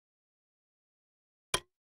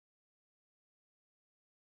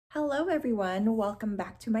Hello everyone, welcome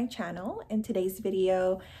back to my channel. In today's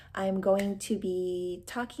video, I'm going to be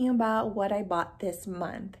talking about what I bought this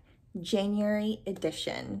month, January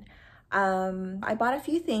edition. I bought a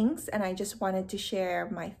few things and I just wanted to share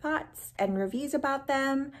my thoughts and reviews about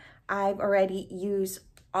them. I've already used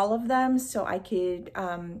all of them so I could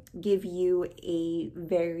give you a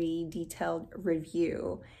very detailed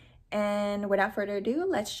review. And without further ado,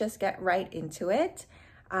 let's just get right into it.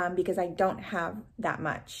 Because I don't have that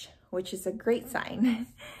much, which is a great sign.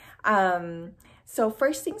 So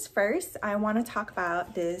first things first, I want to talk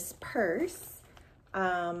about this purse.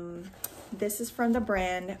 This is from the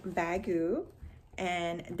brand Baggu,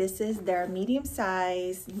 and this is their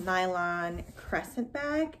medium-sized nylon Crescent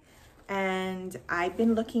bag. And I've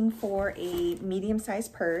been looking for a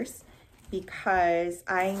medium-sized purse because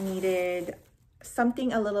I needed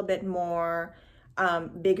something a little bit more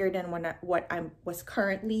bigger than what I was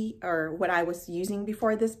currently, or what I was using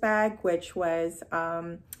before this bag, which was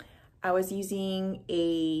I was using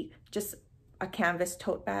just a canvas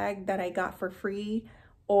tote bag that I got for free,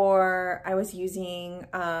 or I was using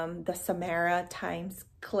the Samara times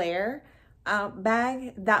Claire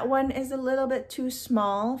bag. That one is a little bit too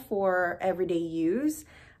small for everyday use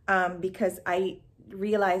because I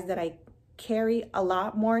realized that I carry a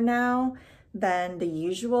lot more now than the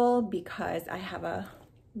usual because I have a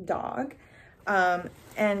dog.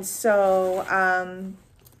 And so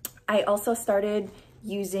I also started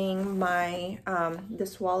using my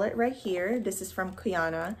this wallet right here. This is from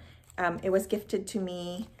Guyana. It was gifted to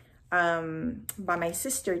me by my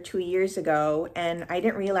sister 2 years ago, and I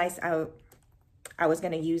didn't realize I was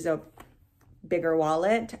gonna use a bigger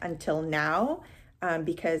wallet until now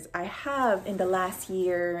because I have in the last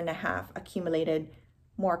year and a half accumulated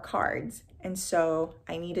more cards, and so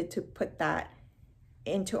I needed to put that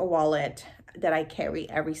into a wallet that I carry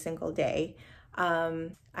every single day.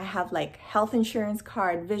 I have like health insurance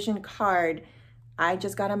card, vision card. I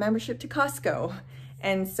just got a membership to Costco,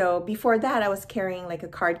 and so before that I was carrying like a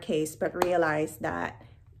card case, but realized that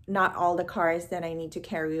not all the cards that I need to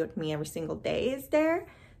carry with me every single day is there.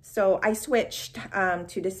 So I switched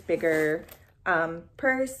to this bigger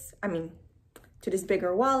purse. To this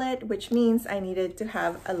bigger wallet, which means I needed to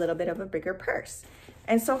have a little bit of a bigger purse.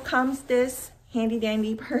 And so comes this handy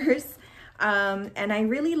dandy purse, and I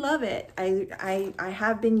really love it. I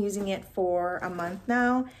have been using it for a month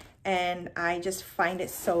now, and I just find it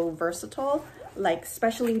so versatile, like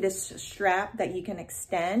especially this strap that you can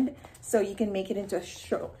extend, so you can make it into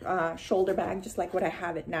a shoulder bag, just like what I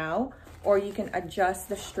have it now, or you can adjust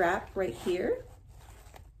the strap right here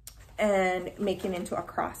and make it into a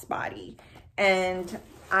crossbody. And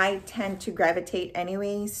I tend to gravitate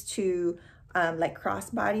anyways to like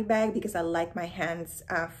crossbody bag because I like my hands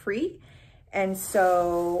free. And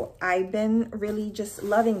so I've been really just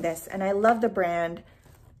loving this, and I love the brand.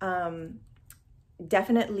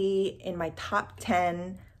 Definitely in my top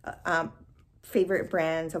 10 favorite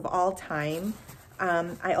brands of all time.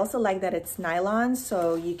 I also like that it's nylon,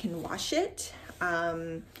 so you can wash it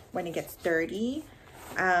when it gets dirty.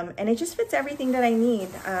 And it just fits everything that I need.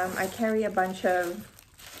 I carry a bunch of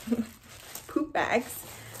poop bags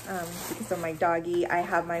because of my doggy. I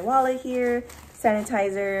have my wallet here,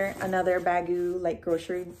 sanitizer, another Baggu like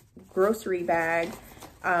grocery bag,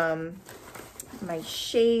 my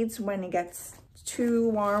shades when it gets too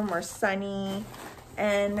warm or sunny,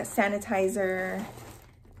 and sanitizer,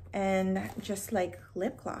 and just like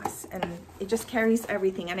lip gloss. And it just carries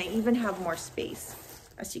everything, and I even have more space.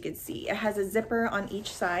 As you can see, it has a zipper on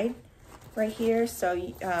each side right here, so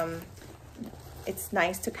it's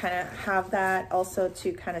nice to kind of have that, also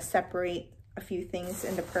to kind of separate a few things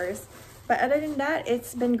in the purse. But other than that,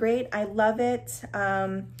 it's been great. I love it.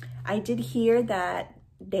 I did hear that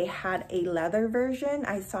they had a leather version.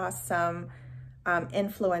 I saw some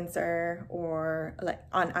influencer or like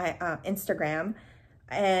on Instagram,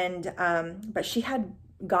 and but she had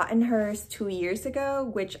gotten hers 2 years ago,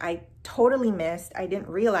 which I totally missed. I didn't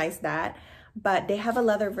realize that, but they have a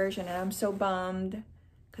leather version, and I'm so bummed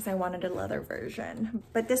because I wanted a leather version,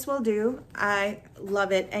 but this will do. I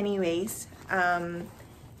love it anyways. And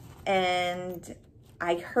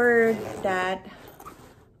I heard that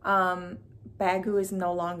Baggu is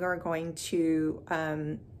no longer going to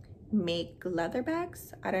make leather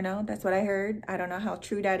bags. I don't know, that's what I heard. I don't know how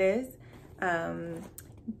true that is,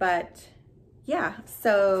 but yeah,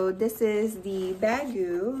 so this is the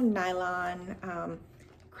Baggu nylon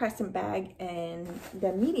Crescent bag in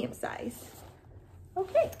the medium size.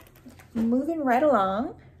 Okay, moving right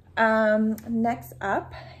along. Next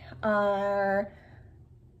up are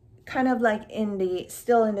kind of like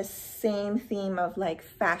still in the same theme of like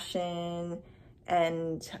fashion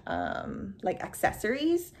and like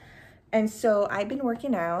accessories. And so I've been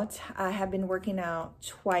working out. I have been working out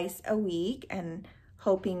twice a week and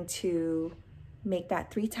hoping to make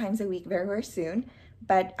that 3 times a week very, very soon.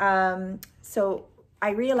 But so I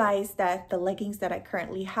realized that the leggings that I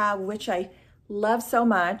currently have, which I love so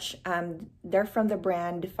much, they're from the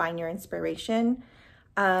brand Define Your Inspiration.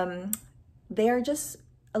 They are just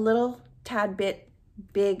a little tad bit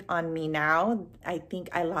big on me now. I think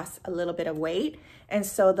I lost a little bit of weight, and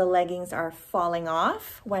so the leggings are falling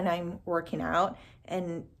off when I'm working out,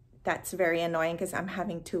 and that's very annoying because I'm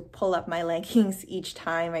having to pull up my leggings each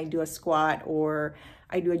time I do a squat or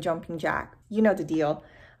I do a jumping jack. You know the deal.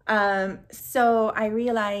 So I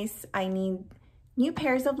realized I need new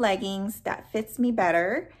pairs of leggings that fits me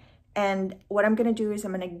better, and what I'm gonna do is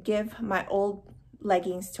I'm gonna give my old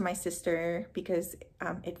leggings to my sister because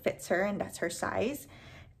it fits her and that's her size.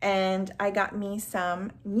 And I got me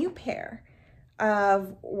some new pair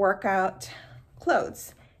of workout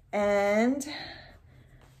clothes, and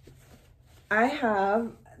I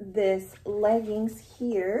have this leggings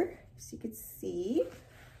here, so you can see.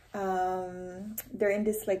 They're in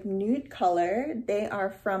this like nude color. They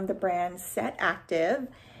are from the brand Set Active,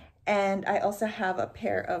 and I also have a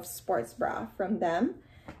pair of sports bra from them.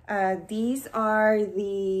 These are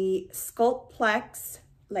the Sculpt Plex,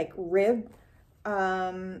 like rib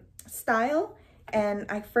style. And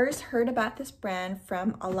I first heard about this brand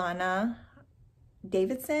from Alana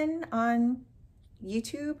Davidson on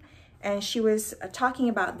YouTube. And she was talking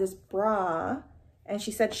about this bra. And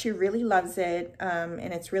she said she really loves it.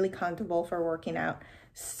 And it's really comfortable for working out.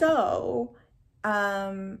 So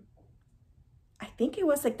I think it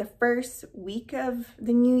was like the first week of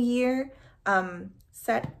the new year.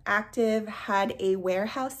 Set Active had a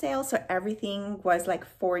warehouse sale, so everything was like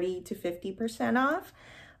 40 to 50% off,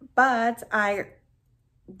 but I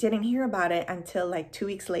didn't hear about it until like 2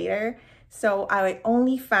 weeks later. So I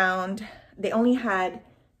only found, they only had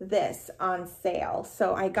this on sale.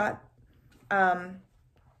 So I got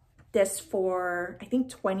this for, I think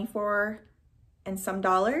 $24 and some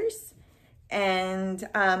dollars. And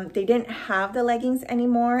they didn't have the leggings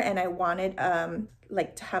anymore, and I wanted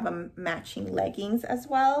like to have a matching leggings as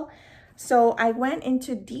well. So I went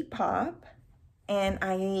into Depop and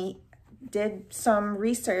I did some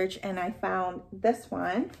research and I found this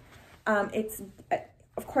one. It's,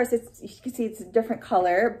 of course, it's, you can see it's a different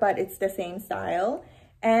color, but it's the same style.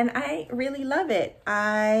 And I really love it.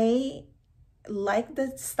 I like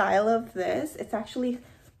the style of this. It's actually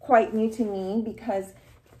quite new to me because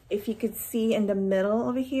if you could see in the middle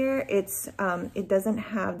over here, it's it doesn't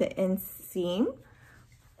have the inseam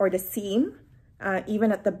or the seam,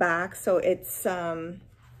 even at the back. So it's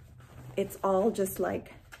all just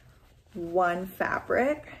like one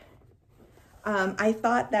fabric. I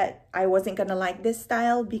thought that I wasn't gonna like this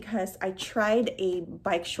style because I tried a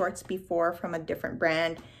bike shorts before from a different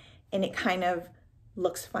brand and it kind of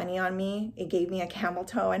looks funny on me. It gave me a camel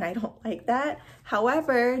toe and I don't like that.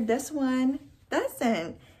 However, this one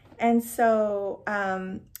doesn't. And so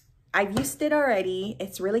I've used it already.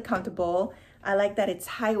 It's really comfortable. I like that it's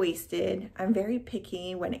high-waisted. I'm very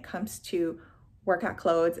picky when it comes to workout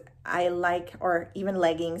clothes. I like, or even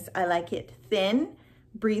leggings, I like it thin,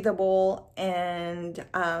 breathable, and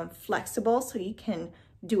flexible so you can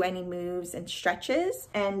do any moves and stretches.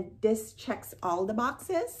 And this checks all the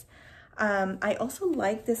boxes. I also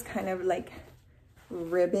like this kind of like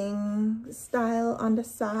ribbing style on the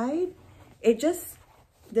side.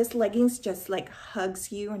 This leggings just like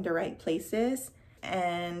hugs you in the right places,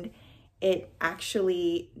 and it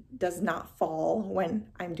actually does not fall when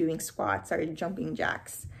I'm doing squats or jumping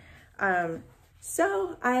jacks.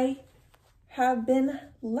 So I have been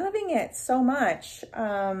loving it so much.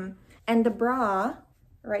 And the bra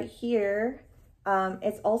right here,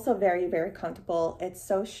 it's also very, very comfortable. It's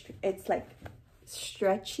like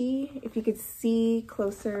stretchy. If you could see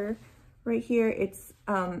closer right here, it's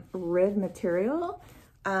rib material.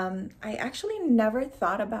 I actually never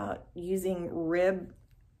thought about using rib,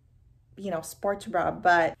 sports bra,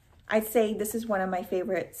 but I'd say this is one of my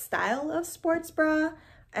favorite style of sports bra,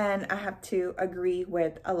 and I have to agree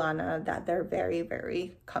with Alana that they're very,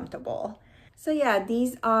 very comfortable. So yeah,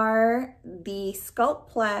 these are the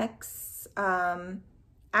Sculpt Plex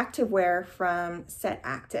activewear from Set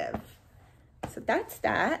Active. So that's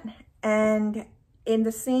that. And in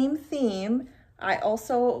the same theme, I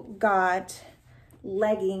also got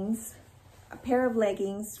leggings, a pair of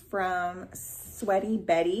leggings from Sweaty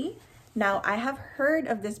Betty. Now, I have heard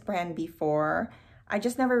of this brand before. I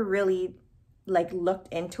just never really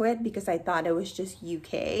looked into it because I thought it was just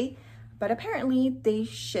UK, but apparently they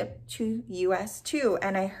ship to US too.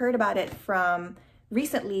 And I heard about it from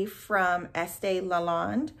recently from Estee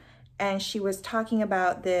Lalonde, and she was talking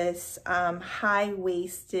about this high-waisted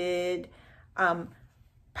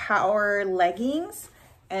power leggings,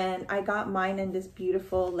 and I got mine in this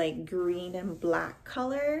beautiful like green and black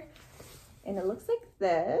color, and it looks like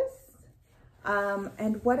this.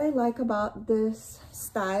 And what I like about this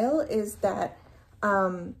style is that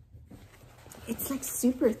it's like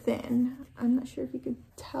super thin. I'm not sure if you could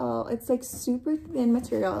tell. It's like super thin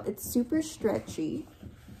material. It's super stretchy.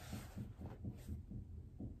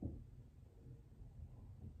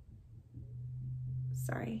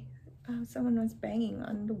 Sorry, someone was banging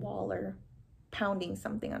on the wall or pounding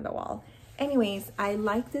something on the wall. Anyways, I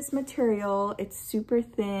like this material. It's super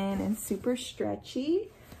thin and super stretchy.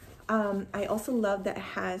 I also love that it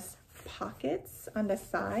has pockets on the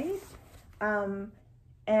side.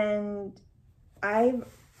 And I've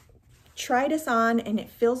tried this on and it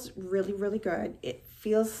feels really, really good. It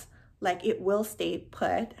feels like it will stay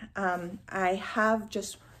put. I have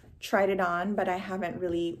just tried it on, but I haven't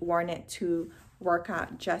really worn it to work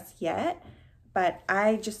out just yet. But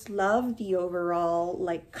I just love the overall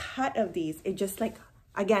like cut of these. It just like,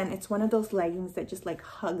 again, it's one of those leggings that just like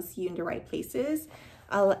hugs you in the right places.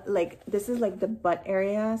 Like this is like the butt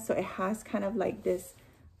area, so it has kind of like this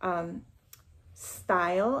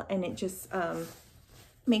style, and it just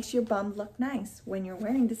makes your bum look nice when you're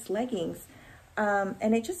wearing these leggings.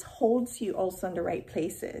 And it just holds you also in the right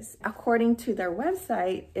places. According to their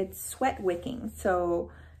website, it's sweat wicking,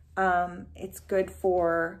 so it's good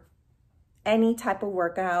for any type of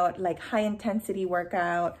workout, like high intensity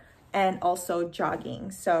workout, and also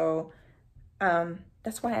jogging. So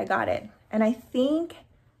that's why I got it. And I think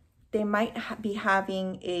they might be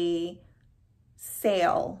having a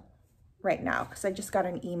sale right now, because I just got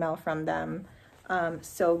an email from them.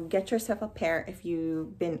 So get yourself a pair if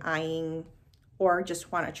you've been eyeing or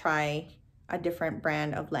just want to try a different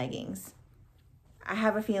brand of leggings. I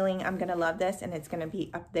have a feeling I'm gonna love this, and it's gonna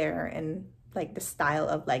be up there in like the style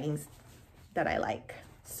of leggings that I like.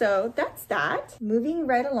 So that's that. Moving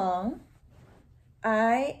right along,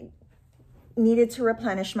 I needed to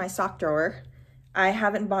replenish my sock drawer. I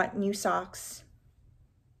haven't bought new socks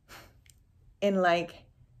in like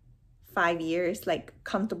 5 years, like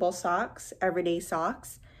comfortable socks, everyday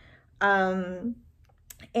socks. And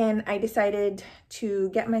I decided to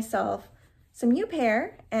get myself some new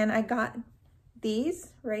pair, and I got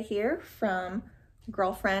these right here from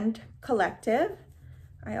Girlfriend Collective.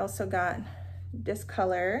 I also got this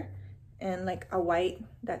color and like a white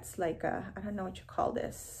that's like a, I don't know what you call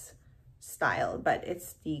this style, but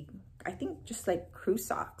it's the, I think just like crew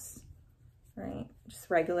socks, right? Just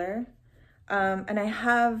regular. And I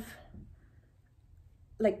have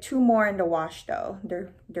like 2 more in the wash though.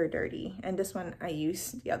 They're dirty. And this one I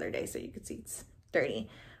used the other day, so you could see it's dirty.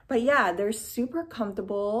 But yeah, they're super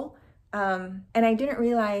comfortable. And I didn't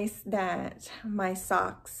realize that my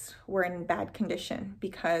socks were in bad condition,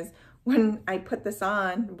 because when I put this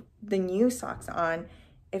on, the new socks on,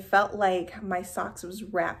 it felt like my socks was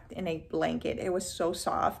wrapped in a blanket. It was so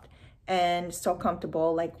soft and so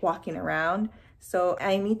comfortable, like walking around. So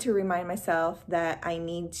I need to remind myself that I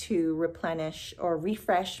need to replenish or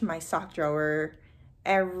refresh my sock drawer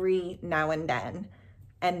every now and then,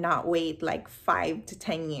 and not wait like 5 to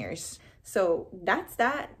 10 years. So that's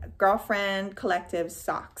that. Girlfriend Collective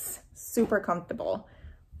socks, super comfortable.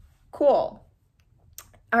 Cool.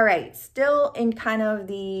 All right, still in kind of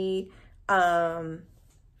the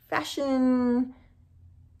fashion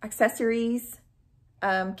accessories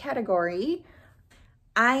category.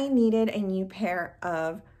 I needed a new pair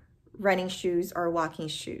of running shoes or walking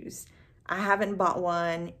shoes. I haven't bought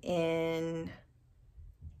one in,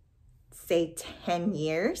 say, 10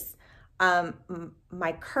 years.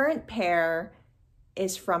 My current pair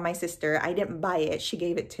is from my sister. I didn't buy it, she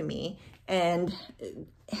gave it to me. And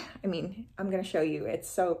I mean, I'm gonna show you, it's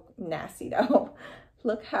so nasty though.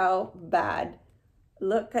 Look how bad,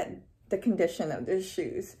 look at the condition of these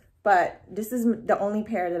shoes. But this is the only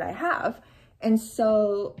pair that I have. And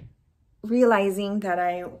so realizing that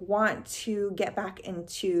I want to get back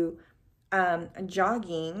into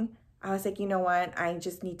jogging, I was like, you know what? I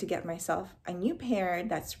just need to get myself a new pair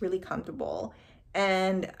that's really comfortable.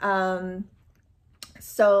 And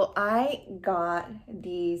so I got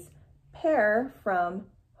these pair from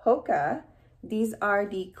Hoka. These are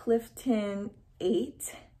the Clifton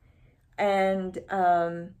 8. And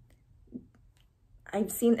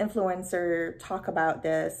I've seen influencer talk about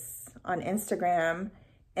this on Instagram,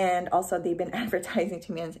 and also they've been advertising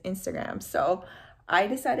to me on Instagram. So I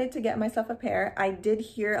decided to get myself a pair. I did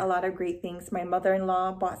hear a lot of great things. My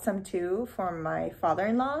mother-in-law bought some too for my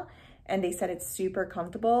father-in-law, and they said it's super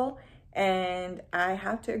comfortable. And I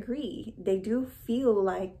have to agree, they do feel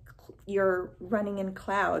like you're running in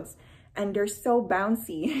clouds, and they're so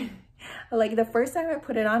bouncy. Like the first time I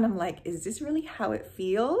put it on, I'm like, is this really how it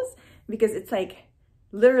feels? Because it's like,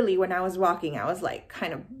 literally when I was walking, I was like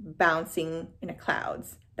kind of bouncing in the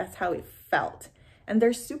clouds. That's how it felt. And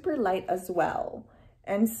they're super light as well.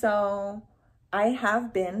 And so I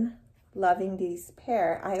have been loving these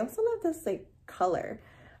pair. I also love this like color.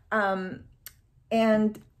 And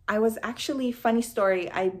I was actually, funny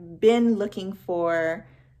story, I've been looking for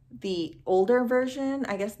the older version.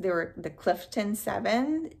 I guess they were the Clifton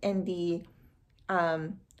 7 in the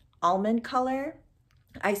almond color.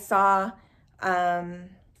 I saw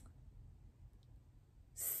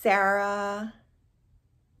Sarah,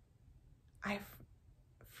 I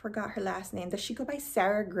forgot her last name. Does she go by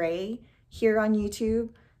Sarah Gray here on YouTube?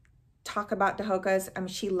 Talk about the hokas.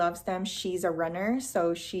 She loves them. She's a runner,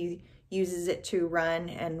 so she uses it to run,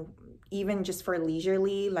 and even just for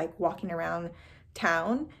leisurely, like walking around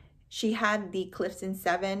town. She had the Clifton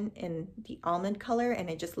 7 in the almond color, and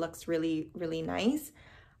it just looks really, really nice.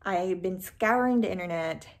 I've been scouring the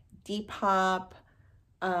internet, Depop,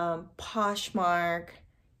 Poshmark,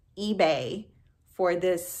 eBay for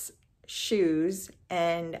this shoes,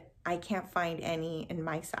 and I can't find any in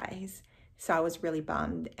my size. So I was really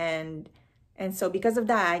bummed. And so because of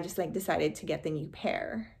that, I just like decided to get the new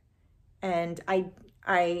pair. And I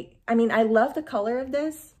mean, I love the color of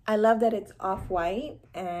this. I love that it's off-white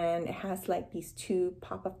and it has like these two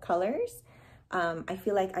pop-up colors. I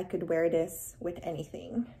feel like I could wear this with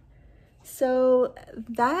anything. So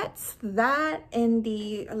that's that in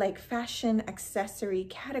the like fashion accessory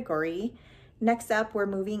category. Next up, we're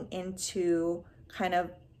moving into kind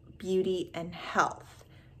of beauty and health.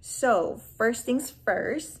 So first things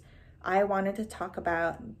first, I wanted to talk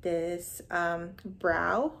about this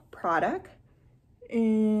brow product.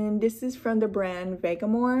 And this is from the brand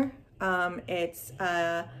Vegamour. It's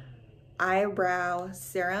a eyebrow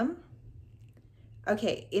serum.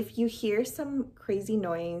 Okay, if you hear some crazy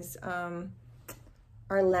noise, our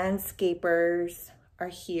landscapers are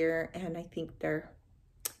here, and I think they're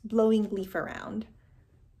blowing leaf around.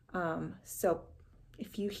 So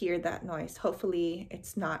if you hear that noise, hopefully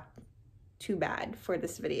it's not too bad for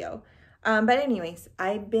this video. But anyways,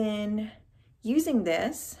 I've been using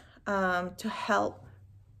this to help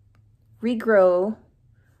regrow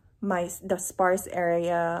the sparse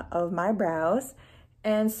area of my brows.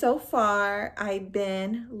 And so far, I've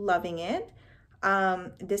been loving it.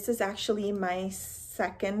 This is actually my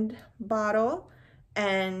second bottle,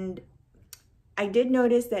 and I did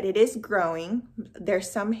notice that it is growing. There's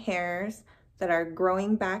some hairs that are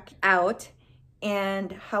growing back out,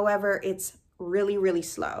 and however, it's really, really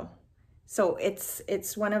slow. So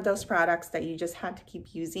it's one of those products that you just have to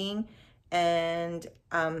keep using and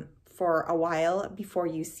for a while before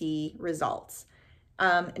you see results.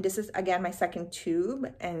 This is, again, my second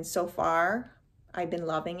tube, and so far, I've been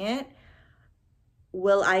loving it.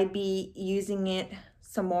 Will I be using it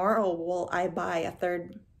some more, or will I buy a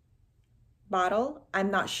third bottle? I'm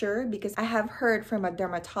not sure, because I have heard from a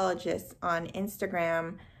dermatologist on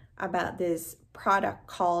Instagram about this product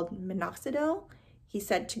called minoxidil. He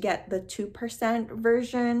said to get the 2%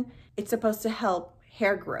 version. It's supposed to help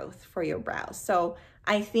hair growth for your brows. So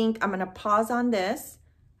I think I'm gonna pause on this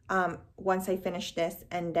once I finish this,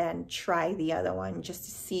 and then try the other one just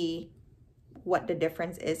to see what the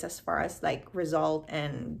difference is as far as like result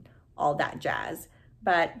and all that jazz.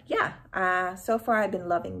 But yeah, so far I've been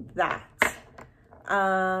loving that.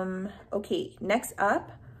 Okay, next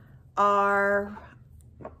up are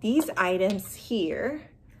these items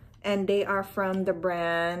here, and they are from the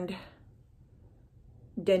brand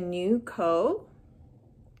Danuco,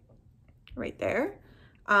 right there.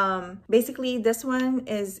 Basically, this one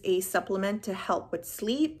is a supplement to help with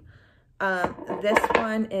sleep. This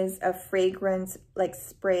one is a fragrance like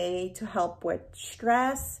spray to help with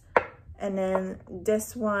stress. And then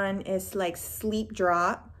this one is like sleep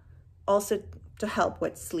drop, also to help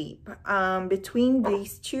with sleep. Between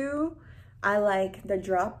these two, I like the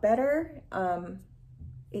drop better.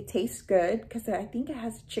 It tastes good because I think it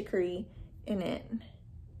has chicory in it.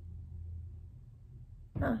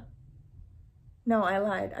 Huh. No, I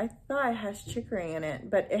lied. I thought it has chicory in it,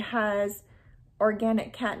 but it has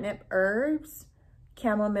organic catnip herbs,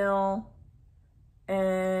 chamomile,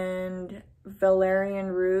 and valerian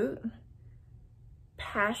root,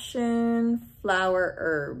 passion flower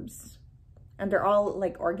herbs, and they're all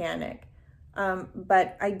like organic.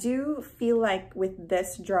 But I do feel like with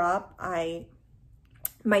this drop,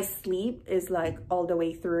 my sleep is like all the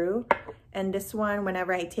way through, and this one,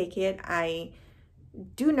 whenever I take it, I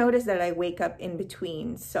do notice that I wake up in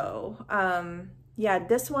between. So yeah,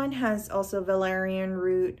 this one has also valerian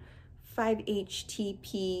root,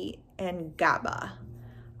 5-HTP, and GABA.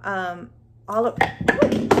 All of,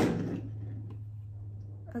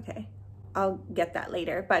 okay, I'll get that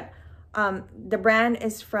later, but the brand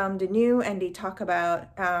is from the new, and they talk about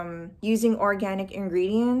using organic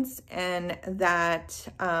ingredients, and that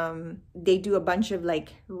they do a bunch of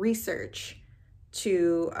like research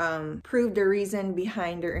to prove the reason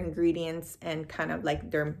behind their ingredients and kind of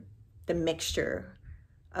like the mixture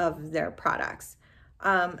of their products.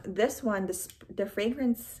 This one, the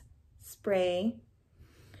fragrance spray,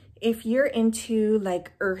 if you're into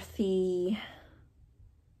like earthy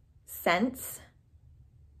scents,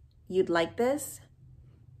 you'd like this,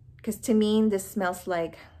 because to me this smells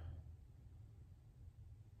like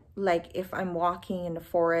if I'm walking in the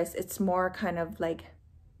forest. It's more kind of like,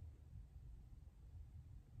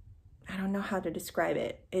 I don't know how to describe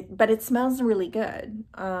it, but it smells really good.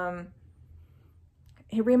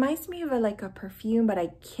 It reminds me of like a perfume, but I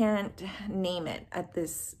can't name it at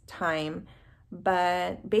this time.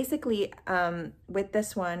 But basically, with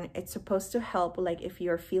this one, it's supposed to help like if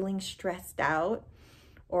you're feeling stressed out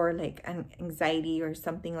or like an anxiety or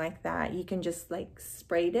something like that. You can just like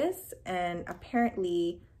spray this, and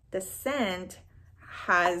apparently the scent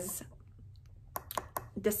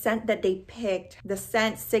that they picked, the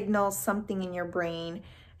scent signals something in your brain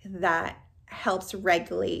that helps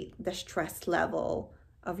regulate the stress level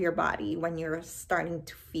of your body when you're starting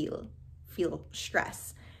to feel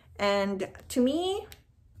stress. And to me,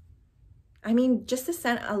 I mean, just the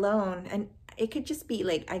scent alone, and it could just be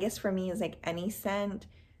like, I guess for me, it's like any scent,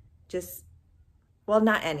 just, well,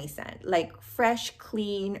 not any scent, like fresh,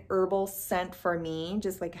 clean, herbal scent for me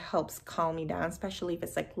just like helps calm me down, especially if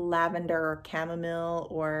it's like lavender or chamomile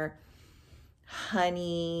or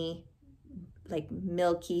honey, like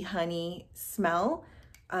milky honey smell,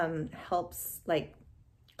 helps like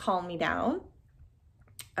calm me down.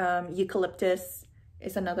 Eucalyptus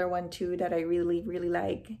is another one too that I really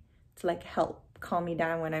like to like help calm me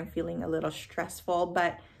down when I'm feeling a little stressful.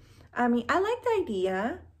 But I mean, I like the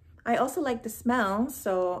idea. I also like the smell,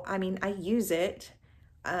 so I mean, I use it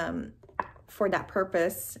for that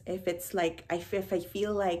purpose. If it's like, if I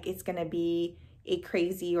feel like it's gonna be a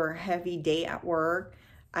crazy or heavy day at work,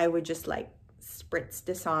 I would just like spritz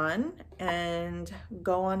this on and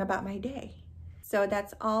go on about my day. So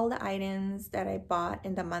that's all the items that I bought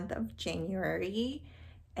in the month of January.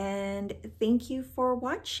 And thank you for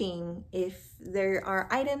watching. If there are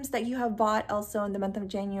items that you have bought also in the month of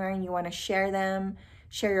January and you want to share them,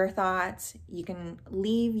 share your thoughts, you can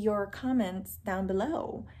leave your comments down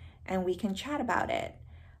below and we can chat about it.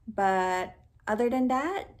 But other than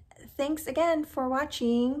that, thanks again for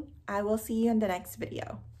watching. I will see you in the next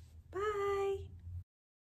video.